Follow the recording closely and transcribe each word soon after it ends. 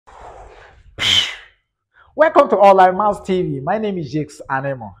Welcome to Online Maths TV. My name is Jakes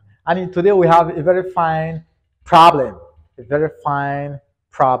Anemo, and today we have a very fine problem.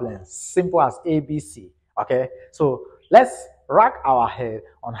 Simple as ABC. Okay, so let's rack our head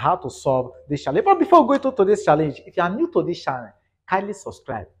on how to solve this challenge. But before we go into this challenge, if you are new to this channel, kindly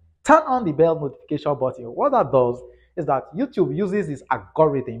subscribe. Turn on the bell notification button. What that does is that YouTube uses this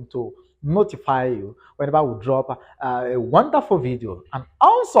algorithm to notify you whenever we drop a wonderful video, an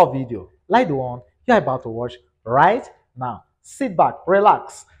awesome video like the one you're about to watch right now. Sit back,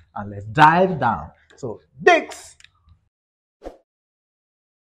 relax, and let's dive down. So, this.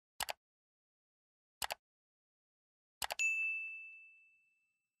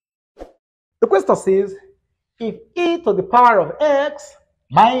 The question says, if e to the power of x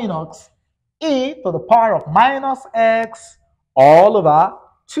minus e to the power of minus x all over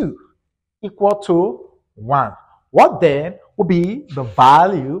 2 equal to 1, what then will be the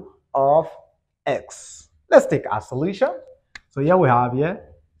value of x? Let's take our solution. So here we have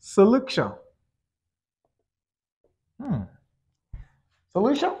solution.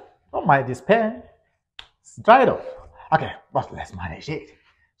 Solution. Don't mind this pen. It's dried up. Okay, but let's manage it.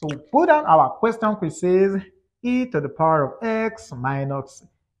 So we put down our question which says e to the power of x minus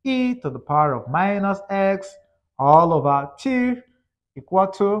e to the power of minus x all over 2 equal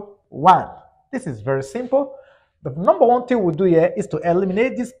to 1. This is very simple. The number one thing we'll do here is to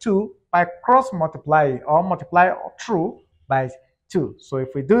eliminate these two by cross multiplying or multiply through by 2. So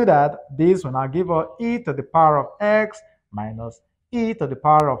if we do that, this will now give us e to the power of x minus e to the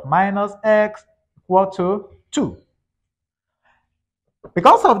power of minus x equal to 2.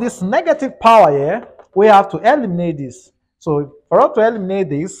 Because of this negative power here, we have to eliminate this. So for us to eliminate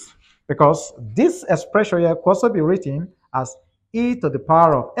this, because this expression here could also be written as e to the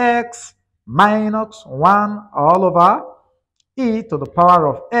power of x minus 1 all over e to the power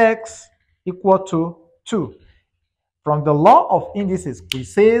of x equal to 2. From the law of indices, which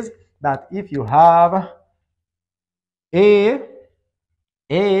says that if you have a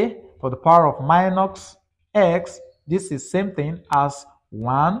to the power of minus x, this is same thing as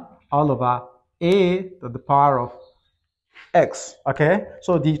 1 all over a to the power of x. Okay,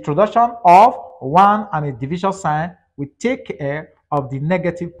 so the introduction of 1 and a division sign will take care of the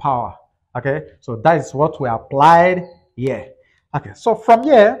negative power. Okay, so that is what we applied here. Okay, so from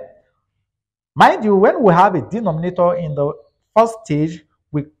here, mind you, when we have a denominator in the first stage,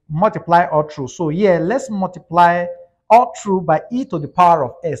 we multiply all through. So here, let's multiply all through by e to the power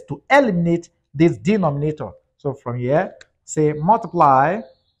of s to eliminate this denominator. So from here, say multiply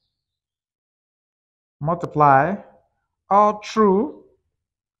all through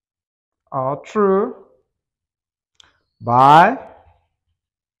by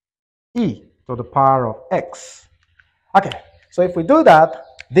e to the power of x. Okay, so if we do that,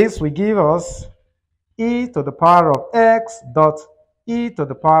 this will give us e to the power of x dot e to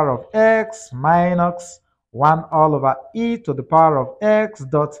the power of x minus 1 all over e to the power of x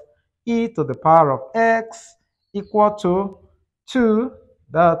dot e to the power of x equal to 2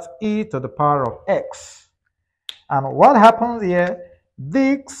 dot e to the power of x. And what happens here?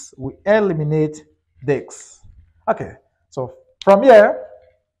 This will eliminate this. Okay, so from here,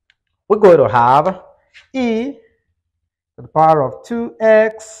 we're going to have e to the power of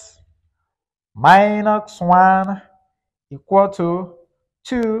 2x minus 1 equal to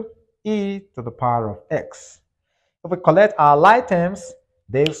 2e to the power of x. If we collect our like terms,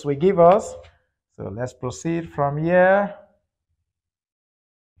 this will give us, so let's proceed from here.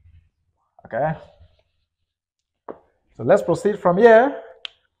 Okay, so let's proceed from here.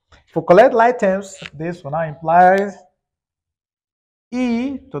 If we collect like terms, this will now imply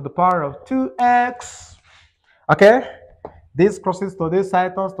e to the power of 2x. Okay, this crosses to this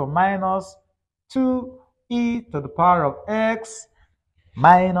side to minus 2e to the power of x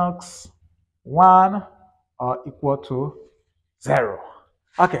minus 1 equal to 0.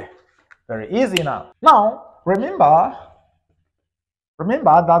 Okay, very easy now. Now, remember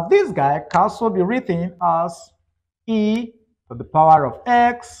that this guy can also be written as e to the power of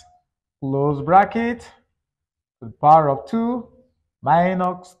x close bracket to the power of 2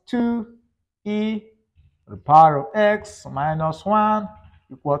 minus 2e to the power of x minus 1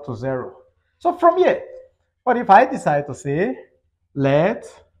 equal to 0. So from here, what if I decide to say let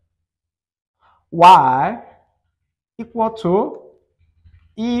y equal to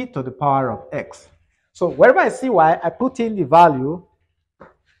e to the power of x? So wherever I see y, I put in the value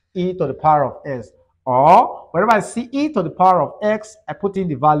e to the power of x. Or wherever I see e to the power of x, I put in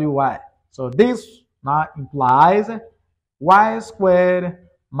the value y. So this now implies y squared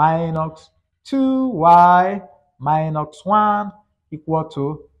minus 2y minus 1 equal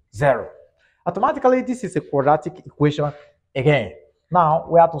to 0. Automatically, this is a quadratic equation again. Now,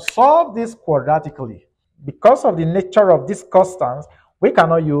 we have to solve this quadratically. Because of the nature of these constants, we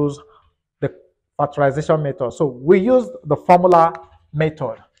cannot use the factorization method. So we use the formula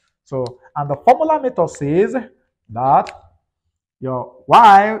method. So, and the formula method says that your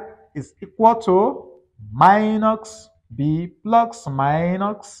y is equal to minus b plus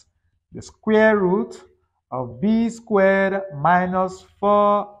minus the square root of b squared minus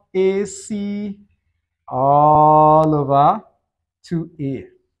 4ac all over 2a.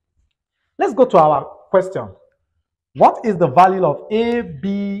 Let's go to our question. What is the value of a,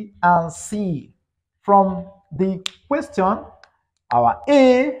 b, and c? From the question, our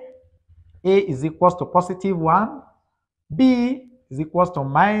a is equals to positive 1, b is equals to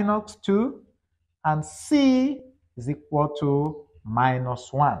minus 2, and c is equal to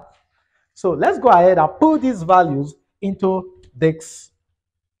minus 1. So let's go ahead and put these values into this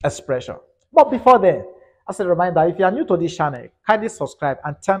expression. But before then, as a reminder, if you are new to this channel, kindly subscribe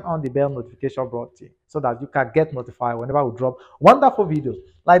and turn on the bell notification button so that you can get notified whenever we drop wonderful videos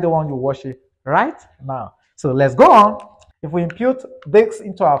like the one you're watching right now. So let's go on. If we impute this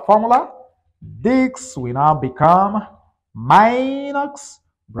into our formula, this will now become minus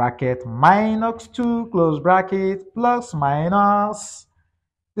bracket minus 2 close bracket plus minus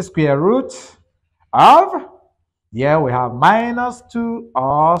the square root of, here we have minus 2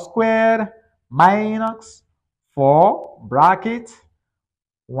 all squared minus 4 bracket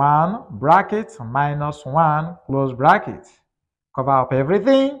 1 bracket minus 1 close bracket. Cover up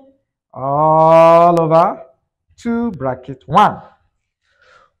everything all over 2 bracket 1.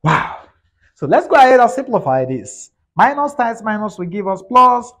 Wow. So let's go ahead and simplify this. Minus times minus will give us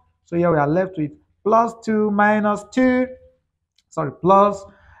plus. So here we are left with plus 2 minus 2. Sorry, plus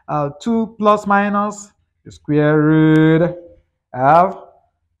 2 plus minus the square root of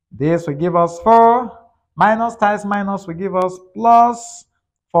this will give us 4. Minus times minus will give us plus.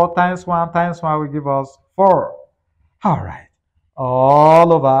 4 times 1 will give us 4. All right.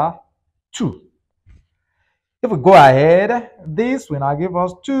 All over 2. If we go ahead, this will now give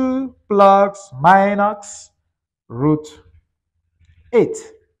us 2 plus minus root 8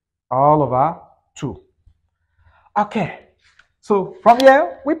 all over 2. Okay. So from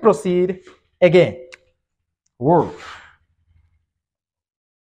here, we proceed again. Whoa.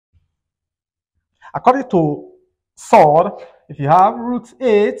 According to sword, if you have root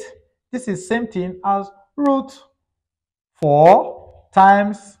 8, this is same thing as root 4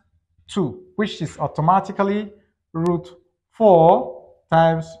 times 2, which is automatically root 4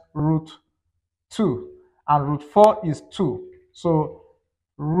 times root 2. And root 4 is 2. So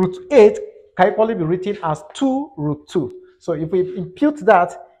root 8 can equally be written as 2 root 2. So if we impute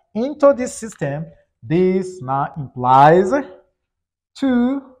that into this system, this now implies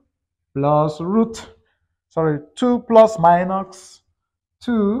 2 plus minus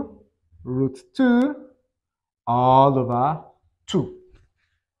 2 root 2 all over 2.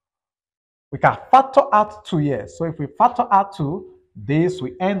 We can factor out 2 here. So if we factor out 2, this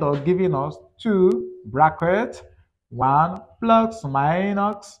will end up giving us 2 bracket 1 plus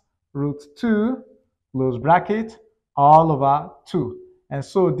minus root 2 close bracket all over 2. And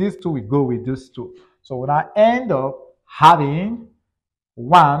so these two will go with these two. So we now end up having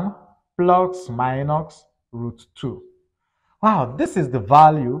 1 plus minus root 2. Wow, this is the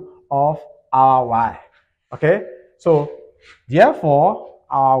value of our y. Okay, so therefore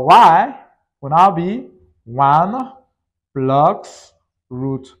our y will now be 1 plus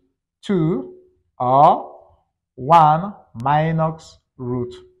root 2 or 1 minus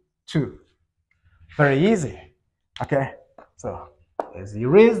root 2. Very easy. Okay, so let's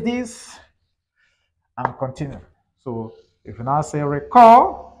erase this and continue. So if you now say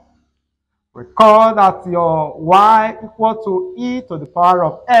recall that your y equal to e to the power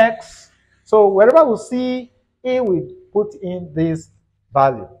of x. So wherever we see a, we put in this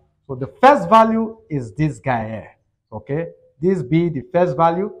value. So the first value is this guy here. Okay, this be the first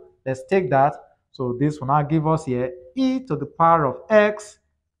value. Let's take that. So this will now give us here e to the power of x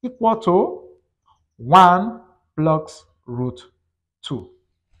equal to 1 plus root 2.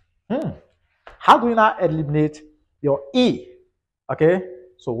 How do we now eliminate your e? Okay,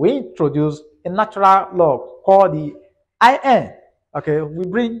 so we introduce a natural log called the in. Okay, we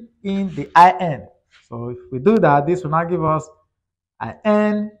bring in the in. So if we do that, this will now give us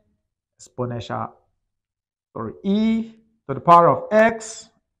in exponential, e to the power of x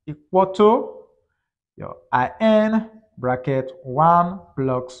equal to your in bracket 1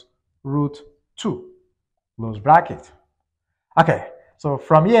 plus root 2 close bracket. Okay, so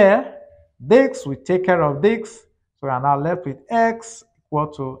from here, this will take care of this. So we are now left with x equal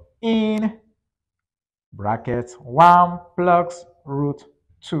to in bracket 1 plus root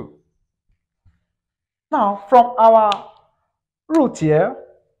 2. Now, from our root here,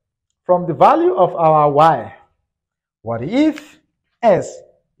 from the value of our y, what if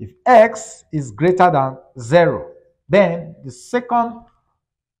x is greater than 0? Then the second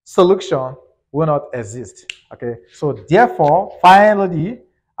solution will not exist. Okay, so therefore, finally,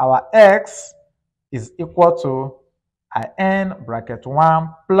 our x is equal to in bracket 1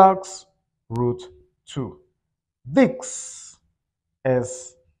 plus root 2. This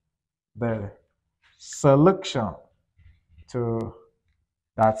is the solution to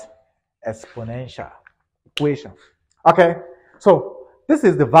that exponential equation. Okay, so this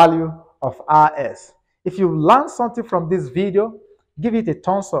is the value of Rs. If you learned something from this video, give it a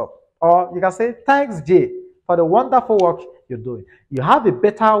thumbs up, or you can say thanks Jay for the wonderful work you're doing. You have a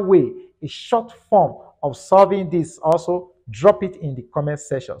better way, a short form of solving this. Also drop it in the comment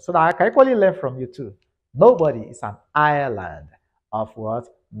section so that I can equally learn from you too. Nobody is an island of what?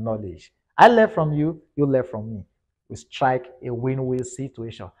 Knowledge. I learn from you, you learn from me. We strike a win-win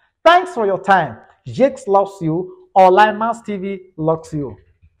situation. Thanks for your time. Jakes loves you. Online Mass TV loves you.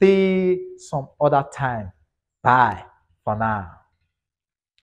 Till some other time. Bye for now.